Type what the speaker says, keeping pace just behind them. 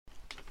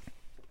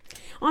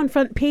On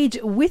front page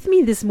with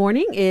me this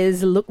morning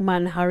is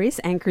Luqman Haris,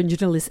 anchor,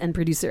 journalist and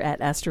producer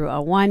at Astro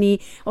Awani.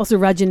 Also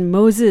Rajan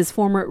Moses,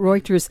 former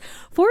Reuters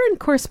foreign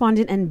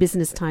correspondent and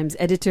Business Times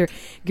editor.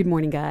 Good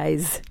morning,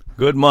 guys.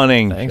 Good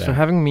morning. Thanks for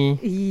having me.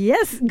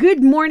 Yes,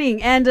 good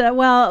morning. And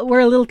well, we're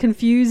a little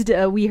confused.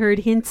 We heard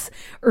hints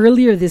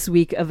earlier this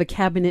week of a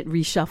cabinet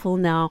reshuffle.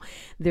 Now,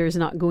 there's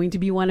not going to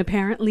be one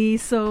apparently.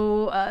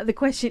 So the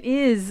question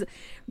is,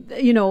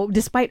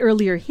 despite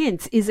earlier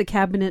hints, is a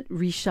cabinet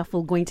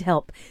reshuffle going to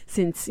help?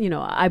 Since,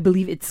 I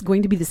believe it's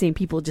going to be the same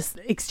people just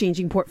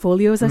exchanging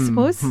portfolios, I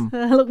suppose.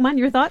 Luqman,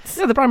 your thoughts?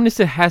 Yeah, the Prime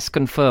Minister has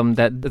confirmed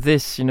that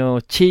this,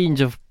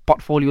 change of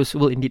portfolios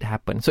will indeed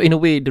happen. So in a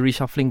way, the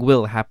reshuffling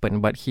will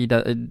happen, but he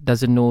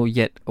doesn't know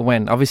yet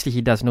when. Obviously,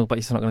 he does know, but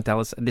he's not going to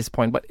tell us at this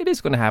point. But it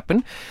is going to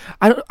happen.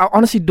 I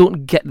honestly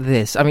don't get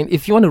this. I mean,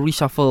 if you want to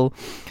reshuffle,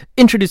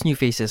 introduce new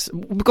faces.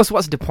 Because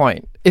what's the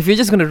point? If you're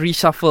just going to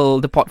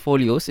reshuffle the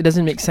portfolios, it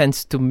doesn't make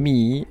sense to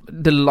me.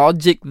 The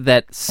logic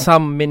that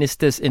some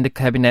ministers in the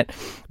cabinet,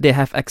 they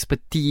have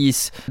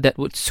expertise that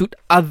would suit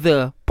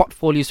other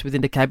portfolios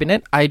within the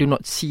cabinet, I do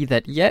not see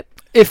that yet.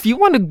 If you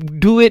want to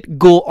do it,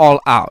 go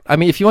all out. I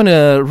mean, if you want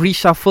to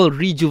reshuffle,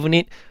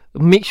 rejuvenate,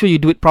 make sure you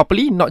do it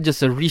properly, not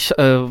just a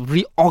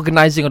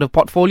reorganizing of the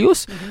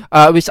portfolios,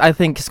 which I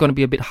think is going to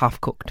be a bit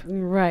half-cooked.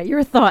 Right.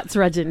 Your thoughts,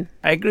 Rajan?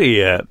 I agree.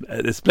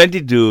 There's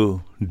plenty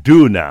to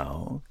do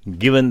now,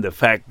 given the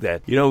fact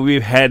that,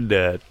 we've had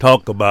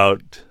talk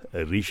about a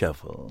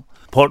reshuffle,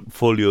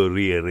 portfolio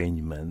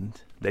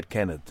rearrangement, that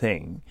kind of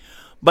thing.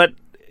 But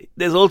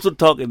there's also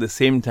talk at the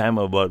same time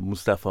about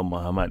Mustafa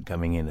Mohamad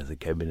coming in as a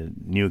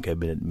new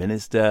cabinet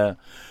minister.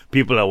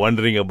 People are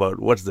wondering about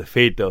what's the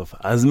fate of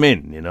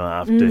Azmin,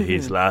 after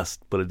his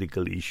last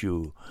political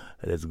issue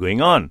that's going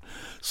on.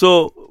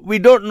 So we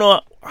don't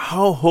know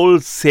how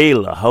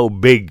wholesale or how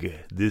big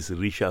this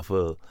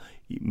reshuffle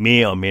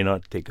may or may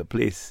not take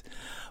place.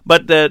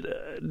 But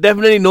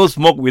definitely no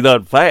smoke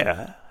without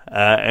fire.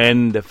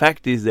 And the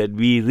fact is that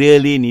we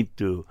really need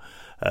to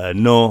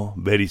know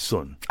very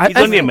soon. It's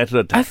only a matter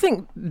of time. I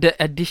think the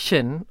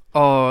addition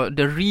or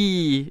the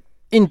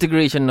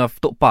reintegration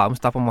of Tok Pa,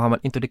 Mustafa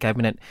Mohamad, into the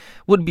cabinet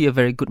would be a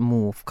very good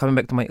move. Coming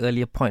back to my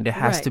earlier point, there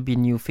has to be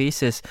new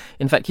faces.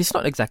 In fact, he's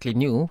not exactly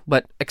new,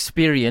 but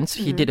experienced.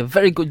 He did a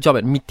very good job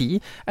at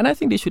MITI, and I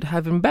think they should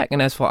have him back.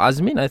 And as for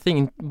Azmin, I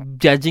think,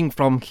 judging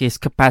from his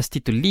capacity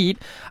to lead,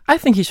 I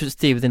think he should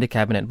stay within the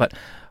cabinet. But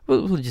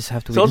we'll just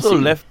have to wait and see. It's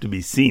also left to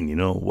be seen,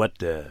 what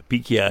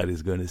PKR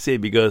is going to say,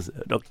 because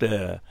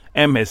Dr.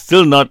 M has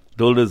still not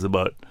told us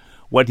about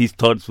what his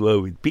thoughts were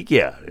with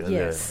PKR.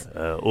 Yes.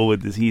 Over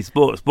this, he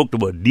spoke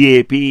about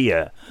DAP,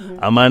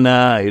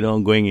 Amana,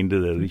 going into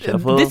the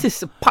reshuffle. This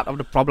is part of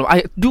the problem.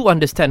 I do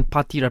understand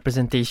party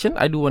representation.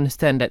 I do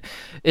understand that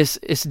is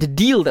the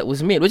deal that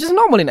was made, which is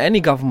normal in any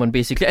government,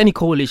 basically, any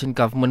coalition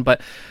government.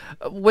 But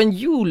when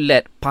you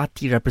let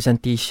party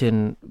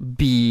representation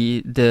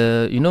be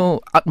the,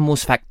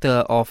 utmost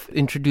factor of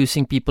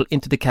introducing people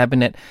into the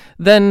cabinet,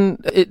 then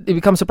it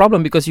becomes a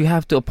problem, because you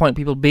have to appoint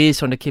people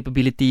based on the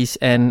capabilities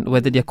and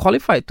whether they're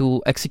qualified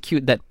to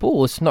execute that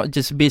post, not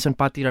just based on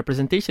party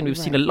representation. We've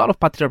seen a lot of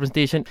party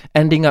representation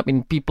ending up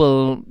in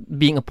people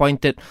being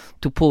appointed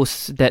to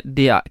posts that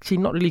they are actually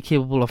not really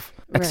capable of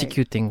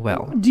executing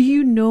well. Do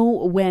you know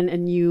when a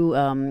new,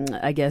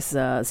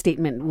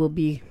 statement will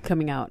be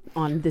coming out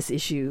on this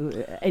issue?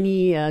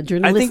 Any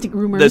journalistic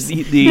rumors?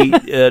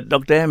 The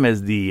Dr. M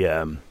has the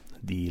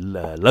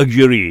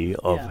luxury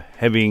of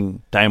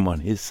having time on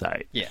his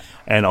side,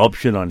 an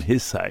option on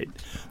his side.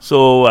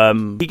 So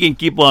he can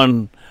keep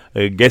on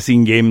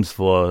guessing games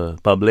for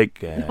public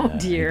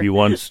if he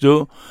wants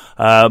to.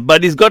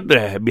 But it's got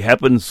to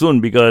happen soon,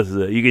 because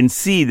you can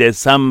see there's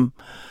some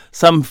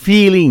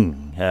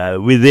feeling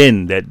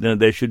within that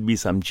there should be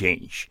some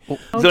change.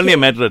 It's only a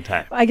matter of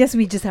time. I guess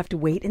we just have to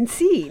wait and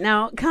see.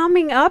 Now,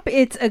 coming up,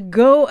 it's a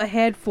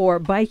go-ahead for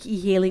bike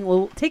e-hailing.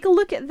 We'll take a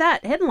look at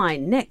that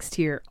headline next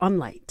here on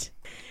Light.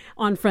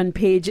 On front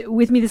page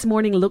with me this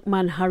morning,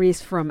 Luqman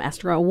Haris from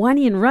Astro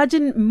Awani and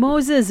Rajan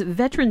Moses,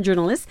 veteran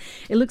journalist.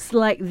 It looks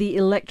like the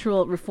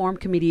Electoral Reform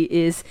Committee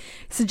is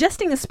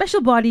suggesting a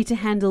special body to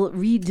handle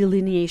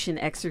redelineation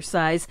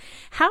exercise.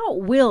 How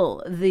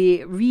will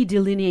the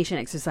redelineation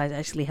exercise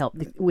actually help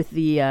with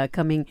the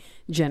coming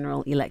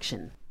general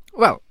election?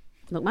 Well,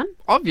 Luqman?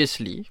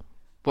 Obviously,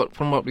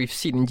 from what we've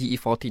seen in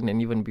GE14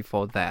 and even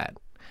before that,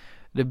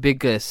 the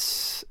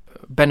biggest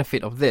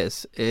benefit of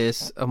this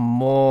is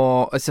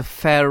a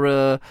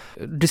fairer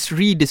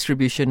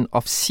redistribution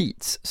of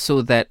seats,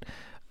 so that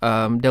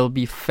there will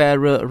be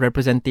fairer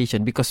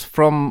representation. Because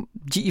from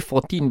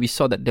GE14 we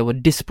saw that there were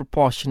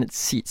disproportionate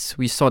seats.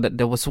 We saw that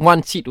there was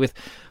one seat with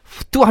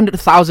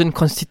 200,000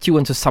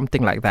 constituents or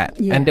something like that,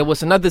 and there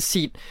was another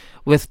seat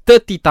with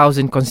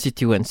 30,000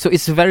 constituents. So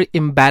it's very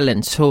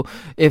imbalanced. So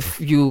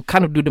if you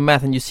kind of do the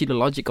math and you see the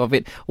logic of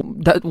it,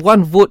 that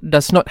one vote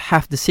does not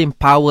have the same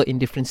power in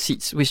different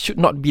seats, which should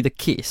not be the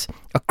case.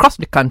 Across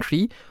the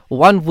country,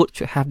 one vote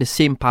should have the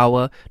same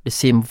power, the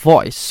same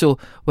voice. So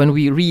when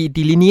we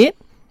redelineate,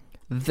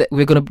 that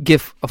we're going to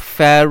give a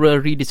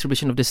fairer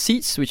redistribution of the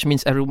seats, which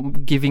means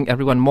giving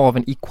everyone more of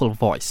an equal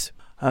voice?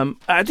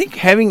 I think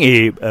having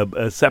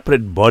a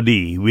separate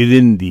body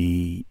within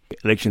the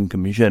Election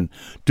Commission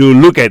to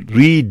look at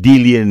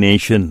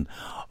redelineation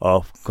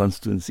of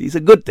constituency is a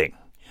good thing,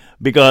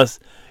 because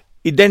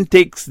it then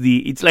takes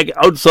it's like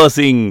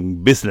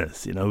outsourcing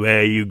business,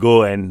 where you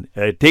go and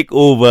take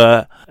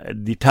over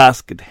the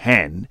task at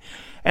hand.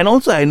 And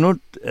also I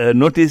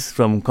noticed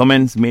from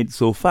comments made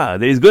so far,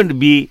 there is going to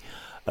be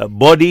a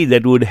body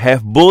that would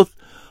have both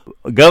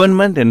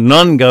government and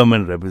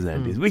non-government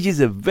representatives, which is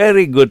a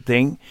very good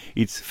thing.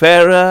 It's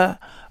fairer.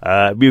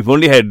 We've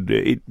only had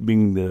it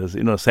being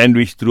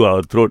sandwiched through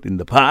our throat in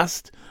the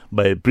past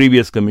by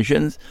previous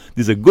commissions.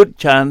 This is a good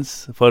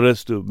chance for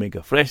us to make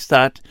a fresh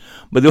start.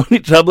 But the only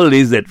trouble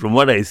is that from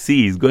what I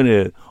see, it's going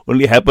to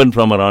only happen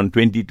from around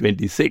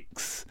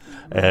 2026.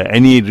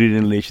 Any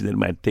redelineation that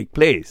might take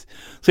place.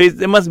 So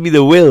there must be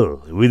the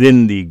will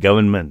within the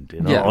government,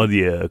 or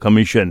the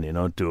commission,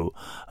 to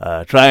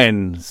try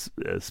and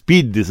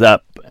speed this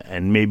up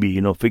and maybe,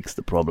 fix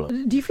the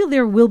problem. Do you feel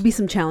there will be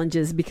some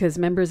challenges because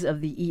members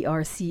of the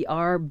ERC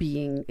are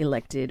being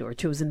elected or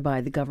chosen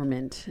by the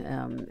government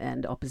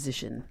and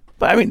opposition?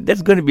 But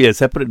that's going to be a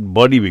separate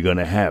body we're going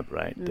to have,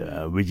 right?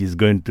 Which is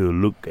going to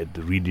look at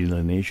the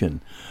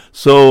redelineation.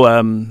 So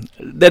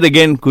that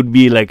again could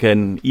be like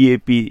an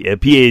EAP, a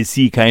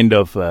PAC kind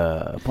of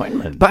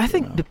appointment. But I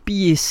think the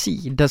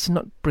PAC does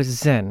not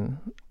present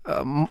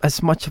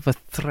as much of a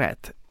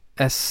threat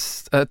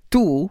as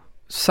to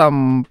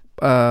some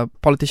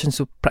politicians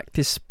who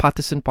practice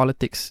partisan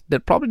politics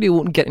that probably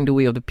won't get in the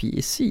way of the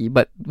PAC.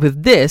 But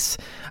with this,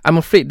 I'm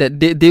afraid that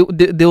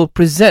they will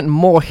present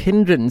more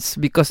hindrance,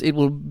 because it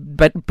will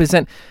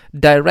present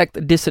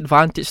direct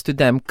disadvantage to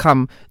them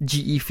come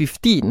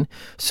GE15.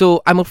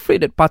 So I'm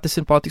afraid that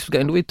partisan politics will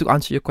get in the way. To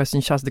answer your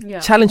question, Shaz, the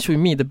challenge for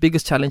me, the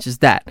biggest challenge is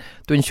that,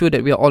 to ensure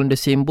that we are all in the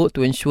same boat,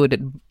 to ensure that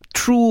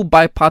true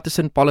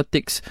bipartisan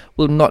politics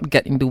will not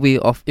get in the way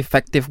of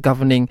effective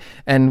governing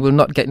and will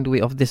not get in the way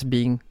of this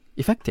being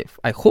effective.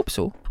 I hope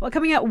so. Well,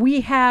 coming up,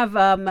 we have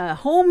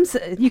homes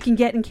you can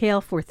get in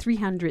KL for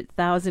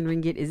 300,000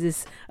 ringgit. Is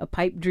this a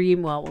pipe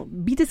dream? Well, we'll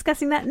be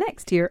discussing that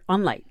next here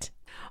on Light.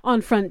 On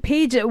Front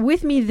Page,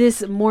 with me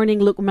this morning,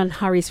 Luqman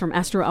Haris from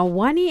Astro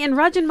Awani and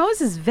Rajan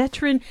Moses,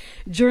 veteran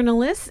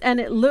journalist.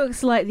 And it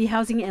looks like the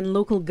Housing and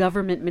Local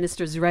Government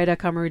Minister Zuraida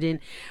Kamarudin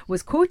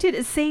was quoted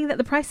as saying that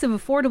the price of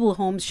affordable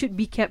homes should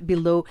be kept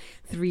below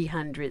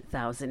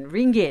 300,000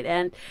 ringgit.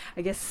 And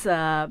I guess,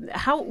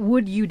 how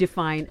would you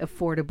define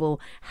affordable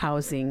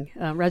housing,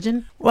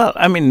 Rajan? Well,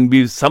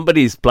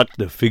 somebody's plucked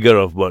the figure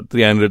of about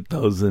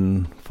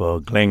 300,000 for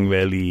Klang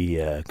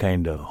Valley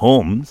kind of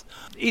homes.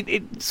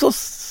 It's so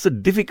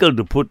difficult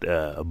to put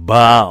a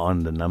bar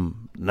on the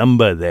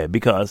number there,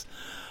 because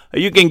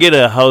you can get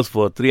a house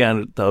for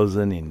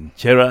 300,000 in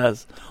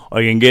Cheras,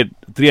 or you can get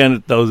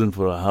 300,000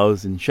 for a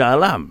house in Shah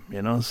Alam,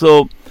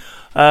 So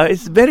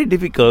it's very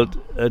difficult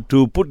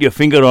to put your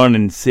finger on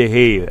and say,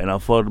 hey, an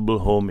affordable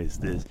home is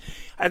this.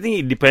 I think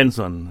it depends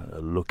on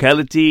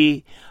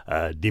locality,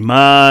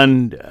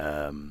 demand,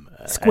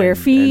 square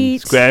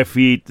feet,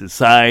 the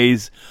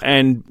size,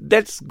 and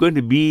that's going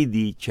to be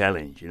the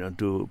challenge,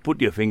 to put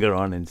your finger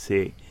on and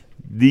say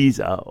these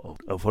are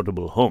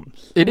affordable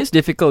homes. It is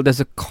difficult. There's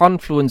a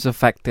confluence of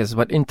factors,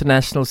 but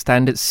international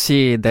standards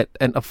say that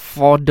an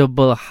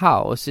affordable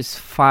house is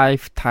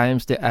 5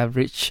 times the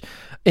average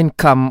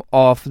income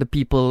of the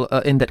people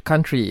in that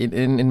country.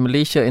 In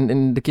Malaysia,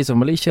 in the case of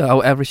Malaysia,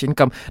 our average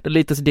income, the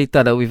latest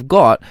data that we've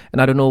got,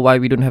 and I don't know why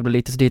we don't have the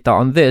latest data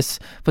on this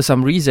for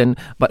some reason,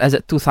 but as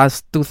at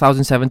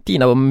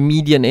 2017, our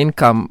median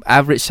income,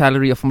 average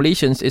salary of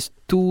Malaysians is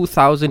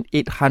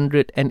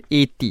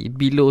 2,880,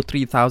 below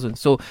 3,000.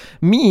 So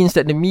means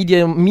that the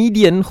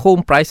median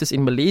home prices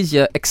in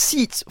Malaysia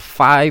exceeds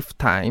 5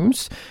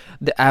 times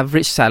the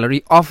average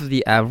salary of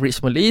the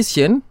average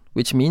Malaysian,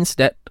 which means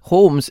that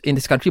homes in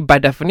this country, by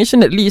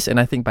definition at least, and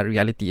I think by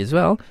reality as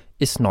well,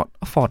 is not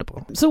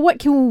affordable. So what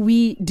can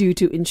we do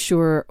to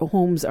ensure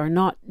homes are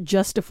not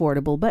just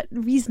affordable, but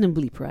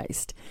reasonably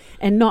priced,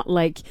 and not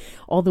like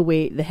all the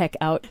way the heck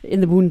out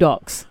in the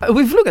boondocks?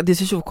 We've looked at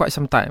this issue for quite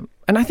some time,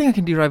 and I think I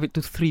can derive it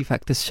to 3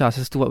 factors, Shaz,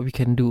 as to what we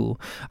can do.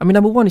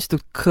 Number one is to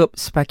curb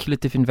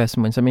speculative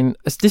investments.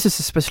 This is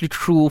especially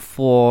true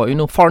for,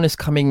 foreigners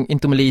coming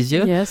into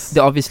Malaysia. Yes.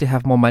 They obviously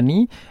have more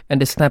money,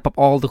 and they snap up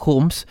all the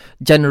homes,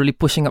 generally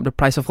pushing up the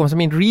price of homes.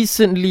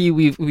 Recently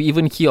we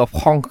even hear of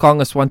Hong Kong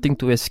as wanting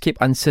to escape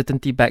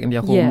uncertainty back in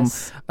their home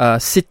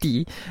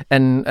city,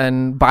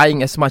 and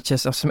buying as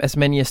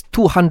many as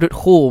 200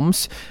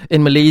 homes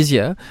in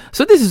Malaysia.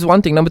 So this is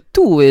one thing. Number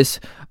two is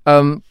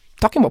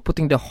talking about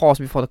putting the horse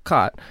before the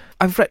cart.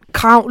 I've read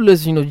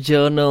countless,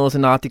 journals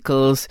and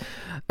articles,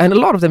 and a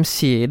lot of them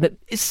say that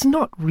it's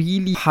not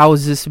really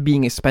houses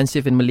being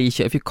expensive in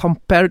Malaysia. If you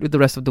compare it with the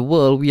rest of the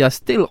world, we are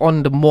still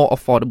on the more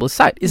affordable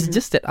side. It's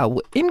just that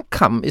our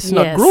income is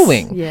not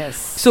growing. Yes.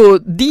 So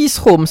these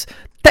homes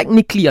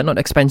technically are not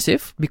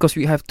expensive because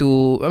we have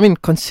to,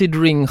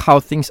 considering how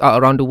things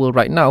are around the world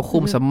right now,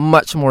 homes are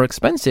much more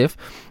expensive,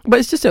 but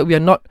it's just that we are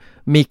not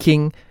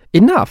making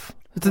enough.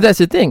 So that's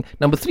the thing.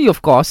 Number 3,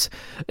 of course,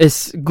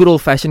 is good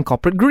old-fashioned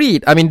corporate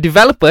greed.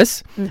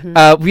 Developers,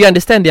 we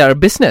understand they are a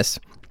business.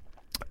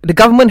 The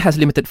government has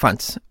limited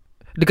funds.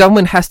 The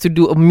government has to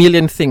do a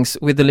million things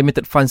with the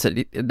limited funds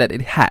that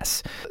it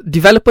has.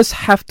 Developers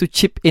have to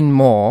chip in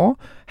more,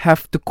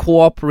 have to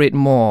cooperate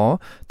more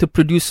to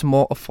produce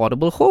more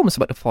affordable homes.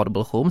 But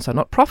affordable homes are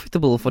not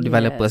profitable for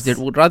developers. Yes.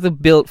 They would rather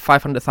build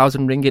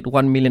 500,000 ringgit,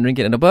 1 million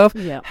ringgit and above,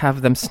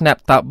 have them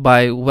snapped up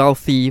by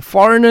wealthy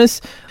foreigners.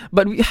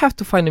 But we have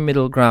to find a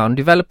middle ground.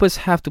 Developers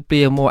have to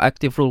play a more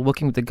active role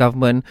working with the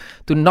government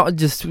to not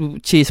just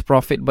chase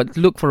profit, but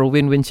look for a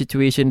win-win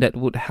situation that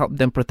would help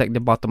them protect the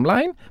bottom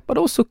line, but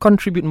also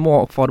contribute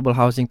more affordable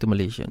housing to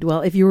Malaysians.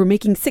 Well, if you were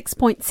making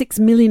 6.6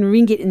 million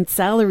ringgit in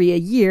salary a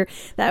year,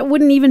 that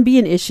wouldn't even be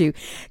an issue.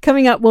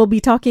 Coming up, we'll be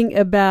talking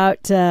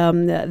about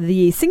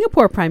the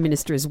Singapore Prime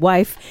Minister's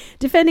wife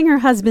defending her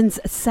husband's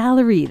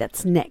salary.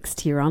 That's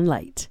next here on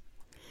Light.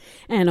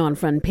 And on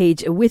front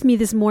page with me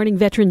this morning,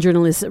 veteran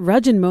journalist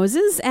Rajan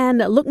Moses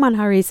and Luqman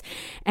Haris,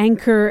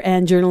 anchor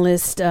and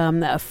journalist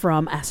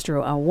from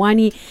Astro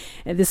Awani.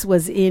 This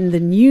was in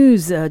the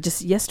news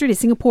just yesterday.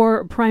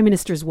 Singapore Prime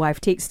Minister's wife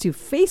takes to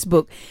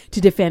Facebook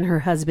to defend her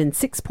husband's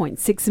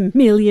 6.6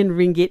 million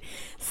ringgit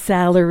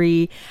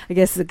salary. I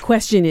guess the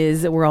question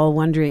is, we're all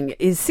wondering,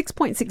 is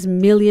 6.6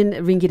 million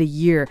ringgit a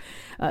year,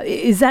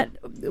 is that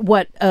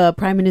what a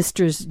Prime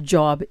Minister's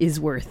job is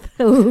worth?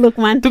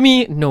 Luqman? To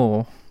me,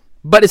 no.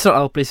 But it's not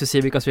our place to say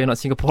because we're not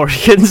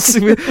Singaporeans.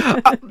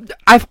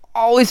 I've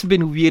always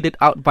been weirded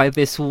out by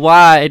this.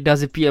 Why does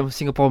the PM of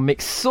Singapore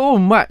make so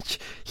much?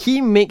 He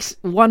makes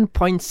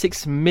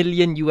 $1.6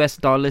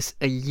 million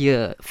a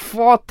year,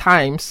 4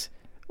 times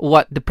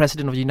what the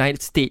President of the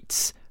United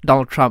States,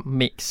 Donald Trump,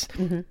 makes.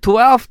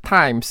 12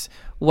 times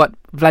what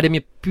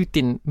Vladimir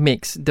Putin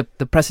makes, the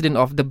president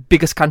of the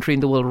biggest country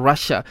in the world,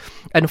 Russia.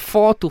 And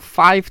 4 to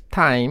 5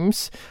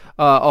 times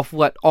of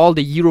what all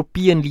the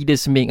European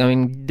leaders make.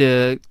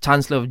 The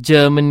Chancellor of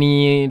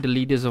Germany, the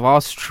leaders of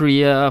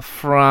Austria,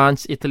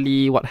 France,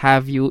 Italy, what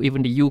have you,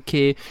 even the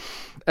UK.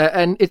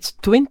 And it's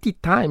 20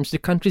 times the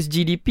country's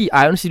GDP.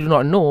 I honestly do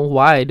not know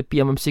why the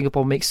PM of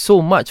Singapore makes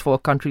so much for a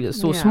country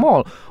that's so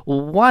small.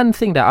 One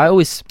thing that I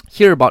always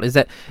hear about is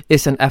that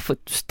it's an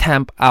effort to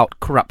stamp out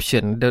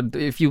corruption.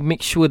 If you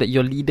make sure that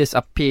your leaders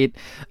are paid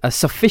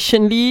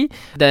sufficiently,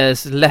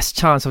 there's less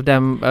chance of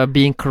them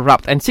being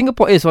corrupt. And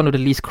Singapore is one of the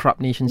least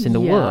corrupt nations in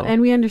the world.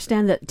 And we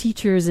understand that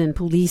teachers and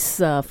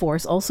police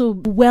force also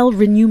well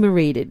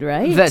remunerated,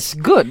 right? That's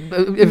good.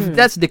 If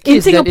that's the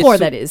case, in Singapore,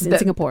 in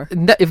Singapore.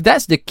 If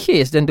that's the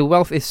case, then the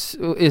wealth is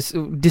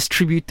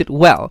distributed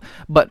well.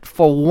 But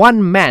for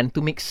one man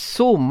to make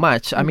so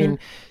much,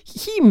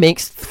 he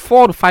makes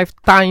 4 to 5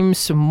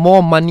 times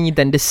more money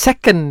than the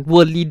second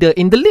world leader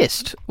in the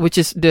list, which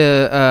is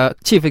the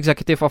chief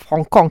executive of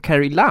Hong Kong,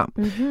 Carrie Lam.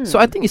 So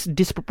I think it's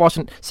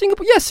disproportionate.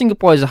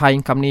 Singapore is a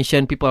high-income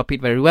nation. People are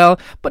paid very well,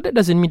 but that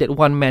doesn't mean that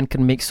one man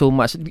can make so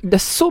much.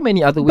 There's so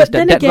many other ways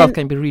that wealth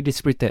can be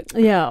redistributed.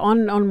 Yeah,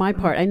 on my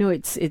part, I know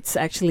it's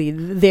actually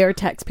their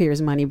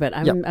taxpayers' money, but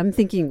I'm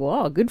thinking,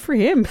 wow, good for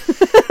him.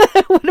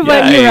 What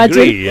about you, Rajan? I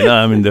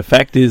agree. The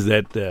fact is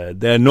that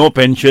there are no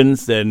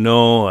pensions, there are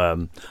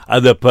no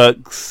other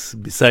perks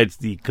besides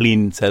the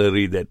clean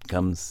salary that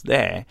comes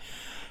there.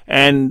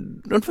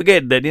 And don't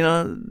forget that,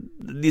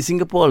 the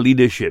Singapore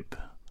leadership,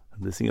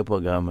 the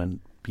Singapore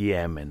government,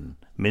 PM and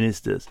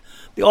ministers,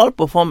 they all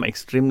perform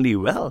extremely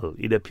well,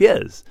 it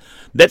appears.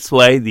 That's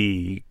why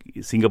the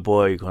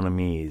Singapore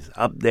economy is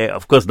up there.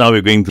 Of course, now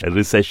we're going through a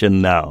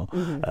recession now.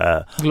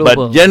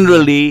 But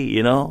generally,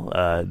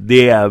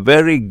 they are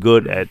very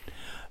good at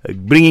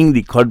bringing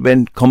the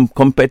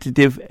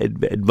competitive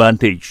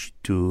advantage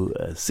to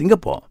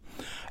Singapore.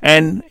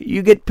 And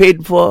you get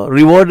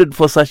rewarded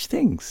for such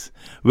things,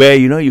 where,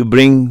 you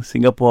bring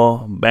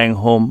Singapore Bank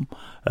home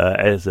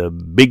as a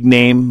big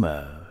name.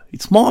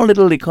 It's small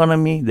little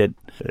economy that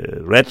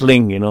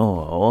rattling,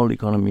 all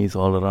economies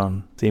all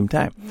around same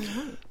time.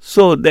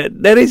 So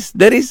there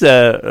is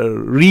a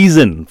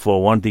reason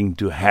for wanting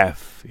to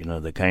have,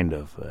 the kind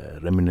of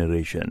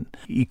remuneration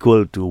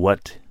equal to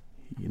what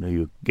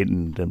you get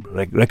in terms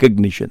of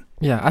recognition.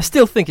 Yeah, I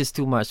still think it's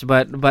too much,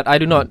 but I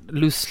do not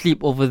lose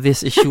sleep over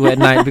this issue at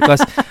night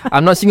because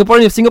I'm not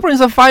Singaporean. If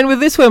Singaporeans are fine with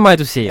this, who am I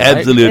to say?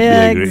 Absolutely,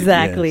 right? agree.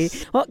 Exactly.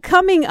 Yes. Well,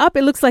 coming up,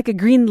 it looks like a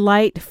green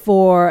light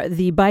for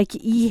the bike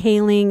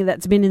e-hailing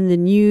that's been in the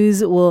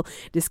news. We'll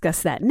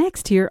discuss that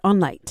next here on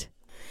Light.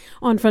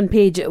 On front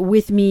page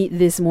with me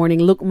this morning,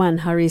 Luqman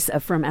Haris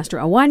from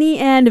Astro Awani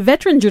and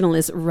veteran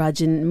journalist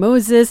Rajan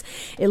Moses.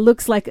 It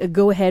looks like a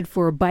go-ahead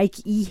for bike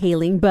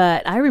e-hailing,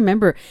 but I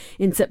remember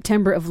in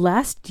September of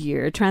last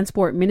year,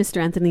 Transport Minister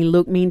Anthony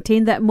Loke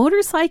maintained that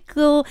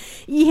motorcycle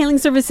e-hailing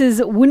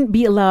services wouldn't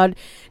be allowed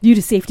due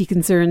to safety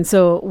concerns.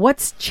 So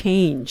what's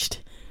changed?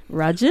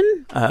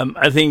 Rajan?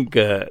 I think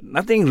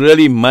nothing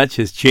really much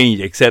has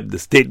changed except the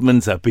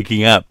statements are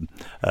picking up.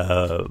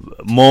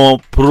 More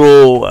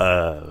pro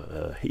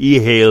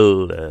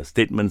e-hail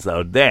statements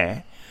out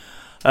there.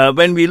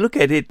 When we look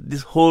at it,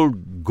 this whole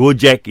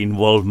Gojek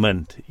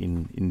involvement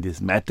in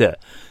this matter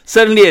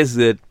suddenly has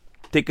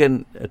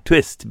taken a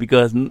twist,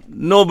 because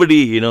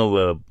nobody,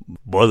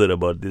 bothered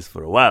about this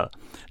for a while.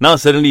 Now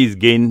suddenly he's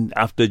gained,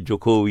 after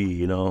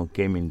Jokowi,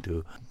 came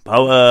into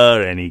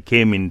power and he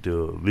came in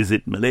to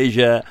visit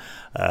Malaysia,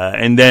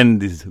 and then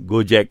this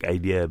Gojek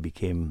idea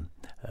became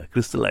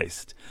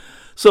crystallized.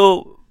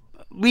 So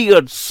we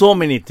got so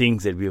many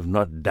things that we have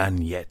not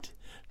done yet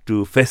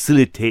to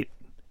facilitate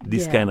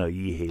this kind of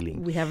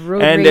e-hailing. We have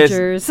road and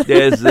ragers.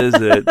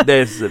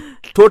 there's a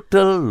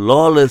total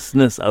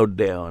lawlessness out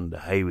there on the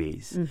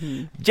highways.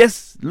 Mm-hmm.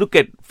 Just look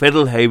at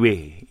Federal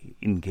Highway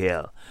in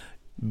KL.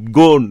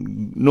 Go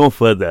no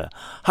further.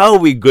 How are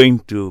we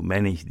going to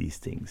manage these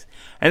things?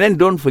 And then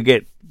don't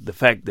forget the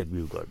fact that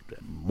we've got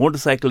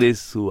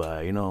motorcyclists who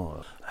are,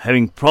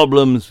 having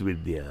problems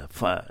with their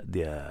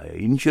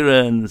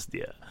insurance,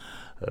 their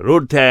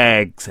road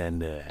tax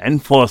and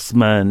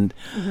enforcement.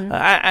 Mm-hmm.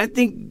 I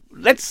think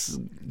let's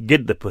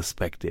get the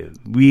perspective.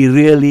 We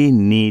really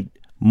need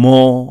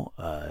more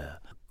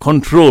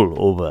control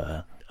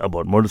over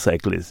about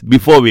motorcyclists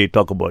before we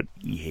talk about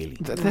e-hailing.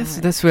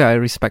 That's where I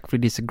respectfully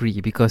disagree,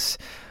 because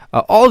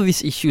all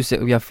these issues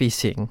that we are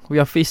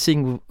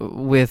facing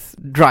with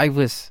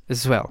drivers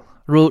as well.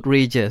 Road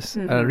rages,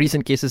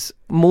 recent cases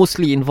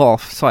mostly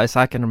involve, so as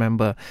I can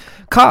remember,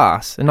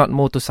 cars and not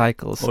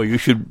motorcycles. Oh, you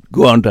should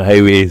go onto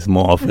highways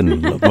more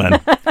often, Lokman.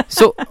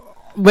 So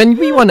when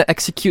we want to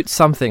execute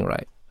something,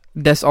 right,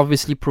 there's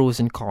obviously pros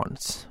and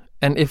cons.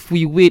 And if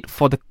we wait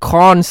for the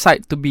con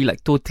side to be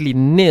like totally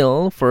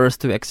nil for us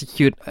to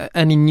execute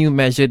any new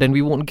measure, then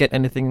we won't get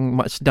anything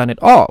much done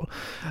at all.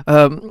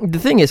 The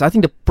thing is, I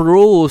think the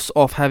pros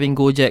of having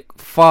Gojek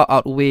far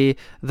outweigh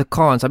the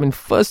cons. I mean,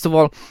 first of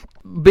all,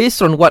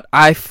 based on what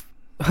I've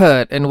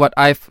heard and what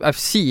I've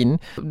seen,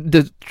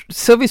 the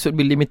service would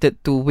be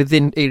limited to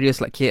within areas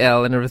like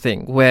KL and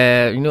everything,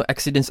 where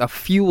accidents are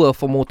fewer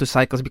for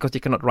motorcycles because they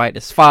cannot ride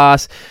as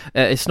fast.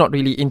 It's not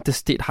really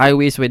interstate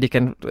highways where they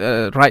can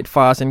ride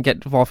fast and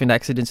get involved in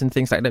accidents and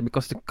things like that,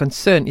 because the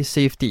concern is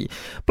safety.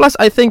 Plus,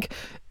 I think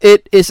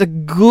it is a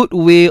good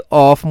way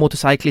of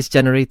motorcyclists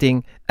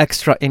generating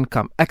extra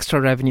income,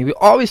 extra revenue. We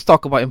always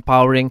talk about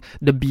empowering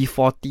the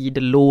B40, the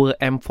lower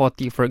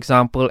M40, for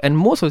example, and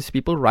most of these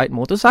people ride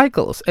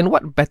motorcycles. And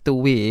what better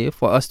way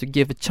for us to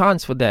give a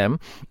chance for them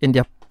in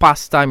their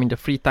pastime, in the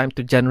free time,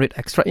 to generate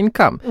extra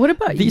income? What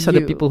about These are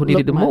the people who need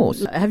it the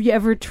most. Have you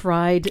ever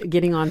tried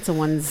getting on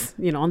someone's,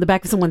 on the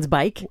back of someone's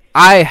bike?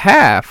 I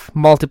have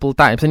multiple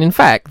times, and in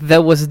fact,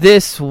 there was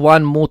this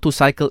one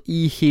motorcycle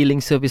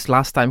e-hailing service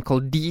last time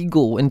called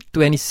Digo in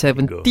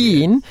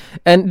 2017,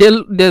 and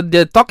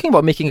they're talking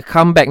about making a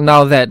comeback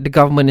now that the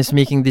government is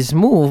making this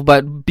move.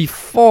 But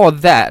before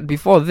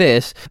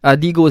this,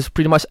 Digo was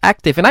pretty much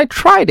active, and I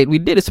tried it. We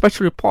did a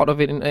special report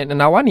of it in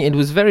Awani, and it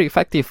was very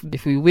effective.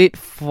 If we wait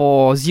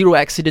for zero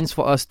accidents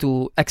for us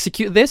to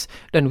execute this,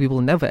 then we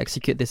will never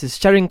execute this. It's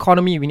sharing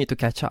economy. We need to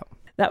catch up.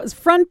 That was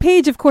Front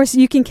Page. Of course,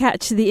 you can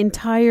catch the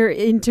entire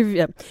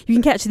interview. You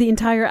can catch the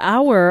entire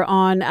hour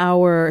on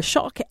our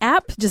Shock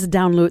app. Just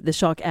download the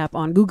Shock app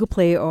on Google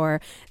Play or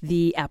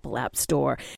the Apple App Store.